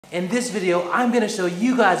In this video, I'm gonna show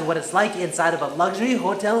you guys what it's like inside of a luxury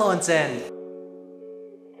hotel onsen.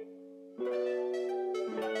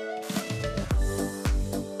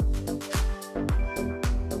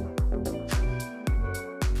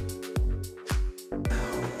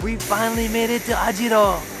 We finally made it to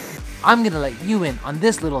Ajiro. I'm gonna let you in on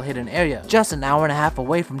this little hidden area, just an hour and a half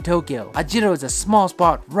away from Tokyo. Ajiro is a small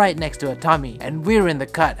spot right next to Atami, and we're in the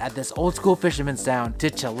cut at this old school fisherman's town to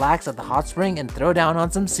chillax at the hot spring and throw down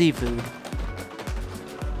on some seafood.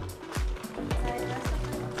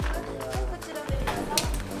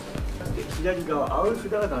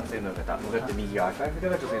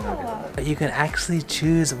 You can actually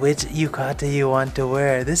choose which yukata you want to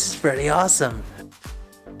wear. This is pretty awesome.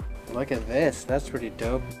 Look at this, that's pretty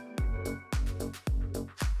dope.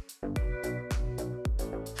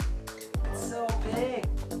 It's so big.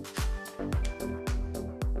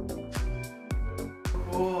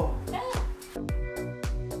 Cool.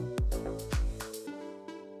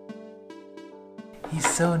 He's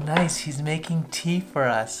so nice, he's making tea for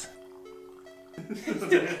us.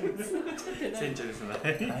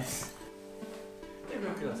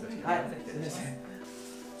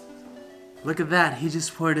 Look at that, he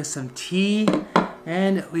just poured us some tea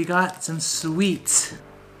and we got some sweets.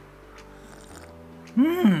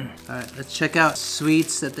 Alright, let's check out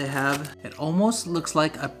sweets that they have. It almost looks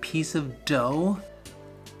like a piece of dough.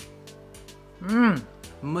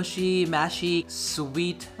 Mushy, mashy,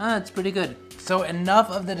 sweet. It's pretty good. So enough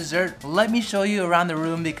of the dessert. Let me show you around the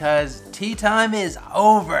room because tea time is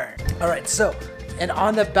over. Alright, so, and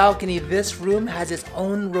on the balcony, this room has its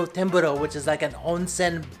own rotenburo, which is like an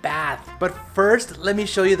onsen bath. But first, let me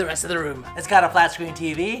show you the rest of the room. It's got a flat screen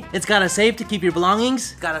TV. It's got a safe to keep your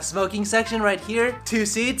belongings. Got a smoking section right here. 2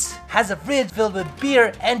 seats. Has a fridge filled with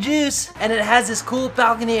beer and juice. And it has this cool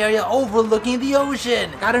balcony area overlooking the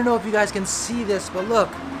ocean. I don't know if you guys can see this, but look.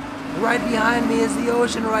 Right behind me is the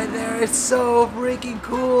ocean right there. It's so freaking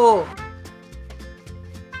cool.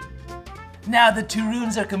 Now the 2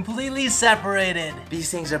 rooms are completely separated. These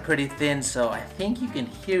things are pretty thin, so I think you can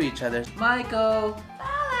hear each other. Michael!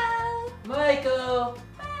 Paolo! Michael!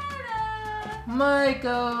 Paolo!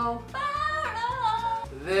 Michael! Paolo!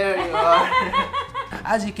 There you are.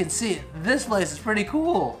 As you can see, this place is pretty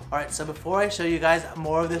cool. Alright, so before I show you guys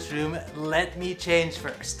more of this room, let me change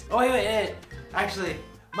first. Oh, wait. Actually,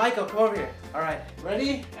 Michael, come over here. Alright,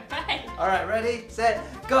 ready? Alright, ready, set,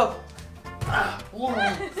 go!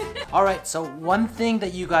 Alright, so one thing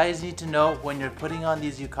that you guys need to know when you're putting on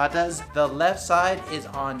these yukatas, the left side is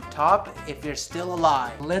on top if you're still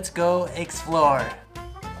alive. Let's go explore.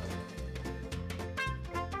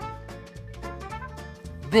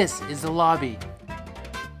 This is the lobby.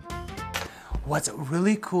 What's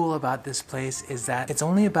really cool about this place is that it's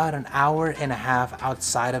only about an hour and a half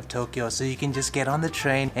outside of Tokyo, so you can just get on the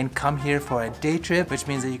train and come here for a day trip, which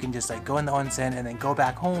means that you can just like go in the onsen and then go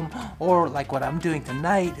back home, or like what I'm doing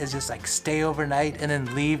tonight is just like stay overnight and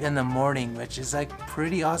then leave in the morning, which is like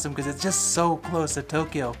pretty awesome because it's just so close to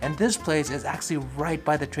Tokyo. And this place is actually right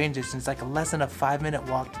by the train station. It's like less than a 5-minute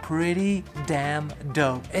walk. Pretty damn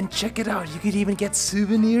dope. And check it out, you could even get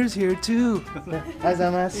souvenirs here too.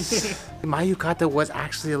 My yukata was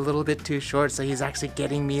actually a little bit too short, so he's actually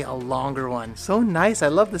getting me a longer one. So nice, I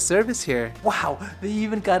love the service here. Wow, they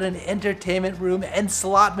even got an entertainment room and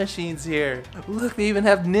slot machines here. Look, they even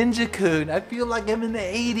have Ninja-kun. I feel like I'm in the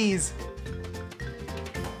 80s.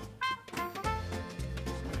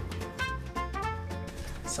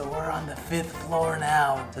 So we're on the 5th floor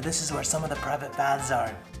now. So this is where some of the private baths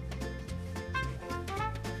are.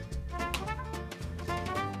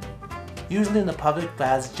 Usually in the public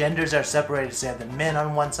baths, genders are separated. So you have the men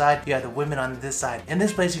on one side, you have the women on this side. In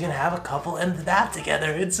this place, you can have a couple in the bath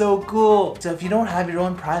together. It's so cool. So if you don't have your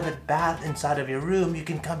own private bath inside of your room, you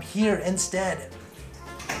can come here instead.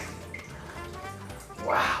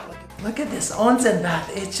 Wow, look at this onsen bath.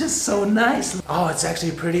 It's just so nice. Oh, it's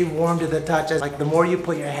actually pretty warm to the touch. Like the more you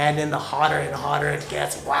put your hand in, the hotter and hotter it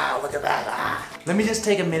gets. Wow, look at that. Let me just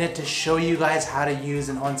take a minute to show you guys how to use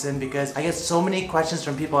an onsen because I get so many questions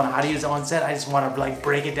from people on how to use an onsen. I just want to like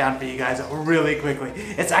break it down for you guys really quickly.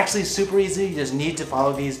 It's actually super easy. You just need to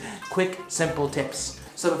follow these quick, simple tips.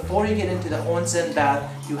 So before you get into the onsen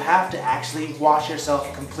bath, you have to actually wash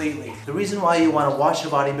yourself completely. The reason why you want to wash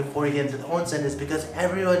your body before you get into the onsen is because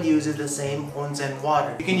everyone uses the same onsen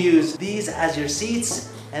water. You can use these as your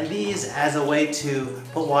seats, and these as a way to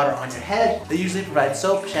put water on your head. They usually provide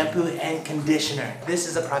soap, shampoo, and conditioner. This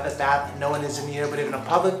is a private bath. No one is in here, but even a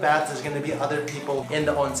public bath, there's going to be other people in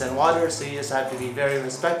the onsen water, so you just have to be very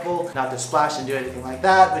respectful, not to splash and do anything like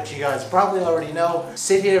that, which you guys probably already know.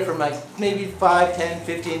 Sit here for like maybe 5, 10,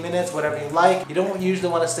 15 minutes, whatever you like. You don't usually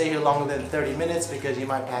want to stay here longer than 30 minutes because you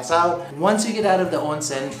might pass out. Once you get out of the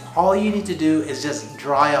onsen, all you need to do is just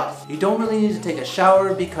dry off. You don't really need to take a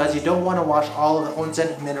shower because you don't want to wash all of the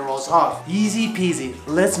onsen minerals off. Easy peasy.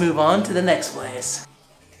 Let's move on to the next place.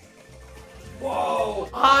 Whoa!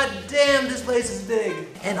 Hot damn, this place is big!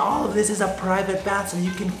 And all of this is a private bath, so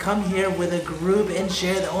you can come here with a group and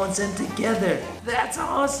share the onsen together. That's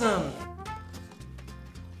awesome!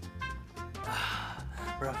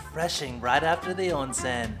 Refreshing right after the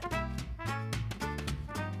onsen.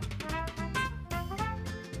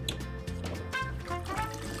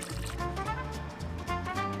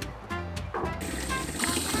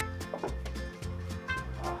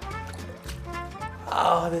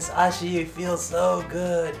 Oh, this ashi feels so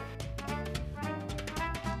good.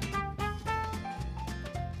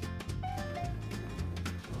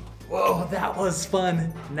 Whoa, that was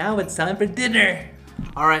fun. Now it's time for dinner.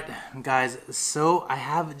 All right, guys, so I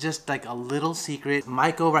have just like a little secret.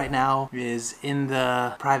 Maiko right now is in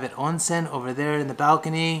the private onsen over there in the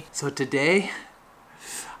balcony. So today,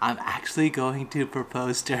 I'm actually going to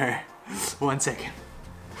propose to her. 1 second.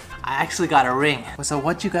 I actually got a ring. So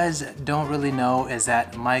what you guys don't really know is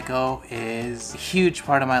that Maiko is a huge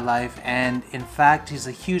part of my life, and in fact she's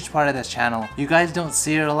a huge part of this channel. You guys don't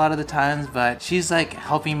see her a lot of the times, but she's like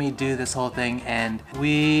helping me do this whole thing, and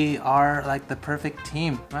we are like the perfect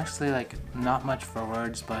team. I'm actually like not much for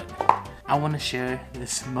words, but I want to share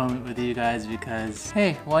this moment with you guys because,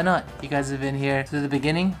 hey, why not? You guys have been here to the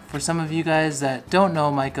beginning. For some of you guys that don't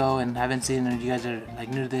know Maiko and haven't seen her, you guys are like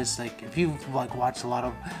new to this, like if you've like watched a lot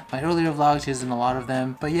of my earlier vlogs, she's in a lot of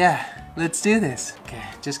them. But yeah, let's do this. Okay,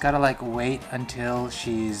 just gotta like wait until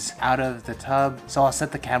she's out of the tub. So I'll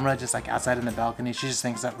set the camera just like outside in the balcony. She just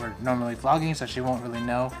thinks that we're normally vlogging, so she won't really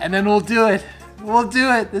know. And then we'll do it. We'll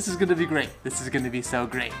do it. This is gonna be great. This is gonna be so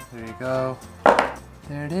great. There you go.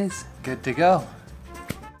 There it is. Good to go.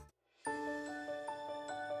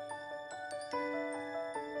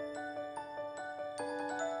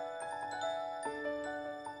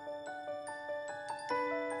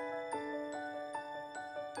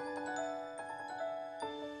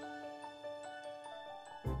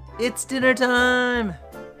 It's dinner time!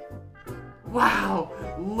 Wow,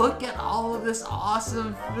 look at all of this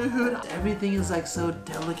awesome food. Everything is like so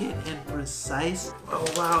delicate and precise. Oh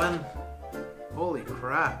wow, and holy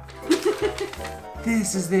crap.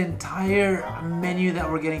 This is the entire menu that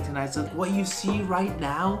we're getting tonight. So what you see right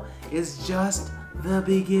now is just the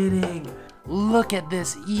beginning. Look at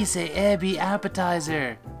this ise ebi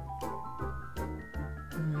appetizer.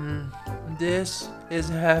 This is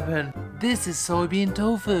heaven. This is soybean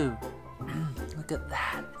tofu. Look at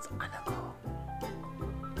that. It's anako.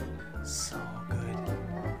 So good.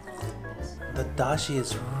 The dashi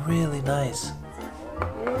is really nice.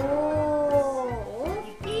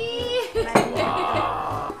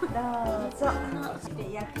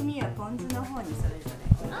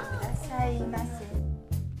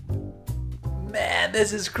 Man,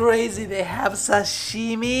 this is crazy. They have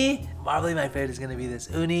sashimi. Probably my favorite is gonna be this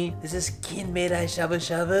uni. This is kinmei shabu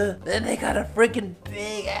shabu. Then they got a freaking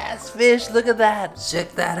big ass fish. Look at that.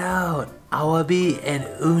 Check that out. Awabi and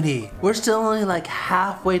uni. We're still only like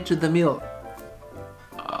halfway through the meal.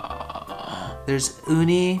 There's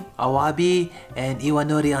uni, awabi, and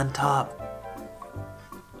iwanori on top.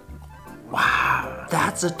 Wow,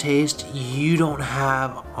 that's a taste you don't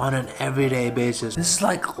have on an everyday basis. This is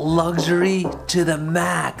like luxury to the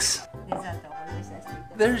max.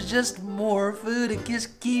 There's just more food. It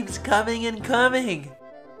just keeps coming and coming.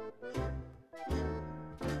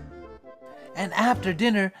 And after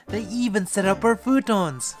dinner, they even set up our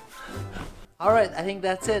futons. Alright, I think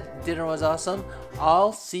that's it. Dinner was awesome.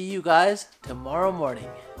 I'll see you guys tomorrow morning.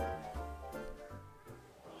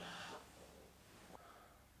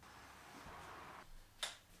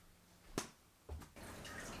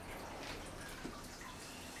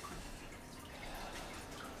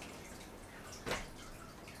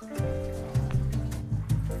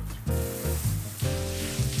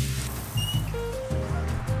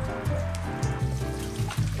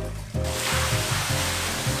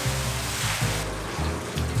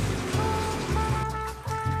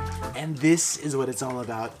 And This is what it's all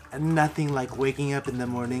about. Nothing like waking up in the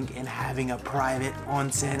morning and having a private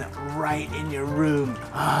onsen right in your room.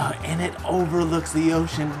 And it overlooks the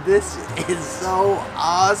ocean. This is so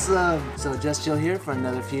awesome. So just chill here for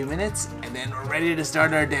another few minutes and then we're ready to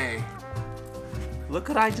start our day. Look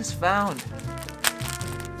what I just found.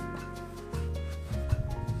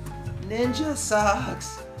 Ninja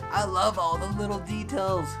socks. I love all the little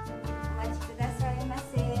details.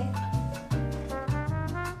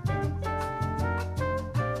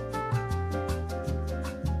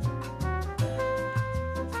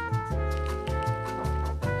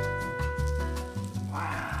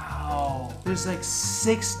 Wow. There's like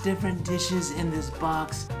 6 different dishes in this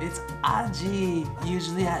box. It's aji.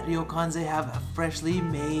 Usually at ryokans they have a freshly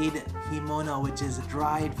made himono, which is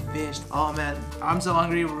dried fish. Oh man, I'm so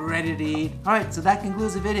hungry, we're ready to eat. Alright, so that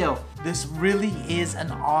concludes the video. This really is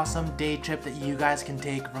an awesome day trip that you guys can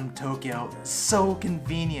take from Tokyo. So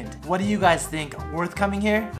convenient. What do you guys think? Worth coming here?